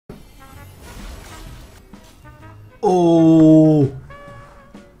Oh,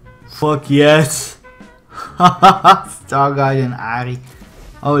 fuck yes. Starguide and Ari.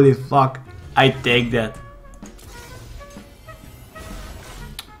 Holy fuck. I take that.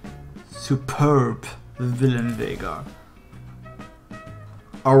 Superb villain Veigar.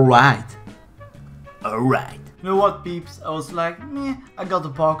 Alright. Alright. You know what, peeps? I was like, meh, I got the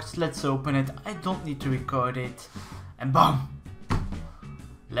box, let's open it. I don't need to record it. And boom!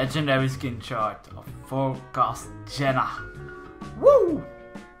 Legendary skin chart of Forecast Jenna. Woo!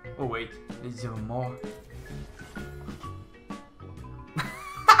 Oh wait, there's even more.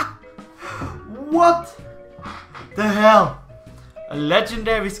 What the hell? A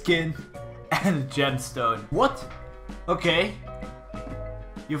legendary skin and a gemstone. What? Okay.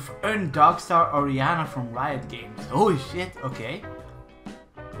 You've earned Darkstar Oriana from Riot Games. Holy shit, okay.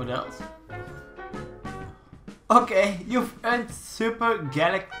 What else? Okay, you've earned Super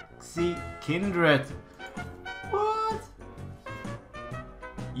Galaxy Kindred. What?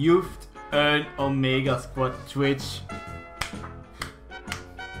 You've earned Omega Squad Twitch.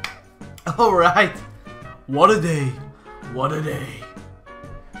 Alright. What a day. What a day.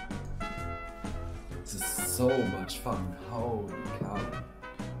 This is so much fun. Holy cow.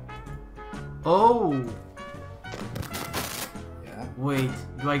 Oh. Yeah. Wait,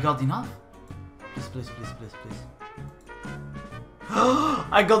 do I got enough? Please, please, please, please, please.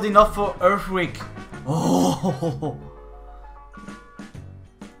 I got enough for Urfwick. Oh.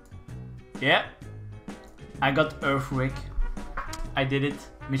 Yeah. I got Urfwick. I did it.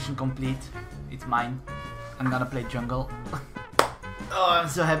 Mission complete. It's mine. I'm gonna play jungle. Oh, I'm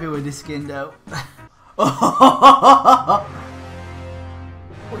so happy with this skin though. Holy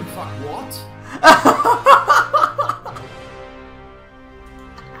fuck, what?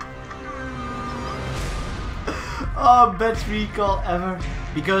 Oh, best recall ever.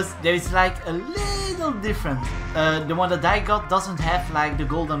 Because there is like a little different. The one that I got doesn't have like the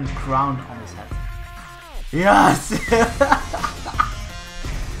golden crown on his head. Yes!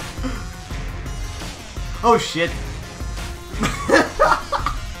 Oh shit.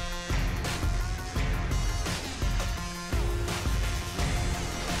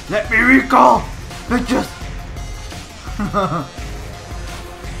 Let me recall! Bitches!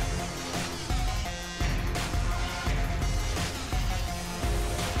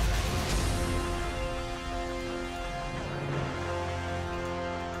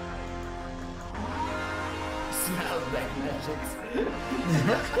 Smell black magics.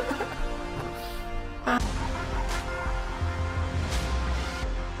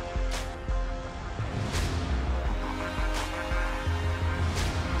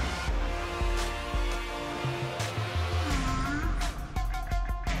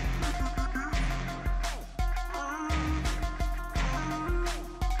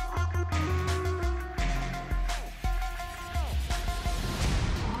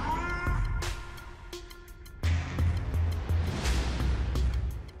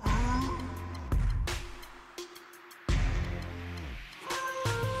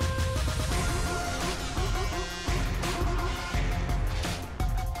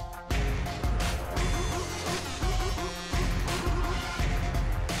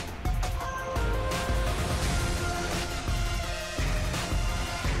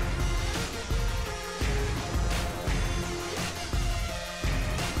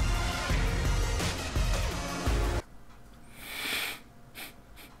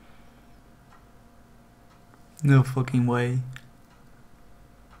 No fucking way.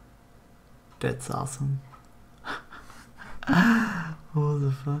 That's awesome. What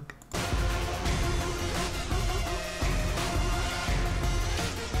the fuck?